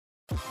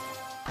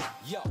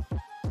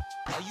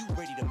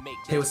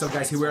Hey, what's up,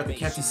 guys? Here we are at the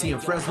KFTC in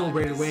Fresno,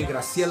 ready to weigh in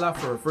Graciela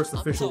for her first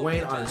official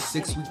weigh-in on her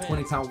 6-week,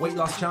 20-pound weight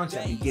loss challenge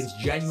that begins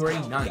January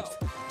 9th.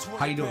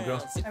 How you doing,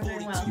 girl? I'm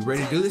doing well. You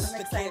ready to do this?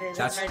 I'm excited.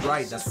 That's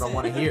right. That's what I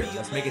want to hear.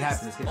 Let's make it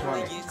happen. Let's get you on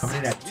it. Coming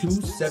in at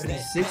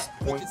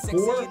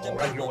 276.4. All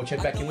right, girl, we'll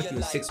check back in with you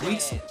in 6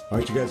 weeks. All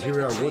right, you guys, here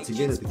we are once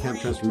again at the Camp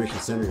Transformation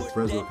Center in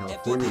Fresno,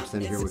 California. I'm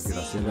standing here with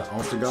Graciela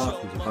Alsaggaf,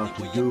 who's about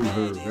to do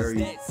her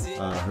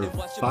her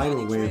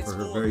final weigh for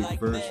her very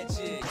first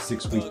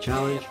 6-week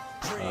challenge.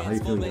 How you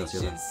feeling,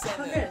 Graciela?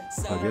 I'm good.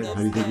 Oh, good? How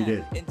do you think you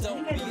did? I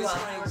think I did well.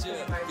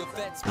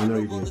 I know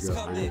you did, girl.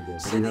 I know you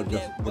did. We're going to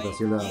have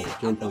Graciela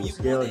jump on the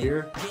scale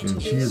here,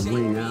 and she is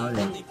weighing out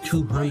at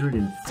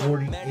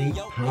 248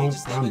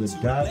 pounds on the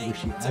dot, where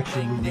she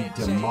actually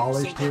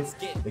demolished it.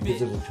 That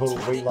gives us a total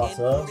weight loss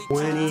of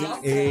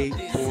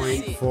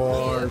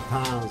 28.4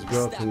 pounds,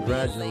 girl.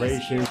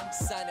 Congratulations.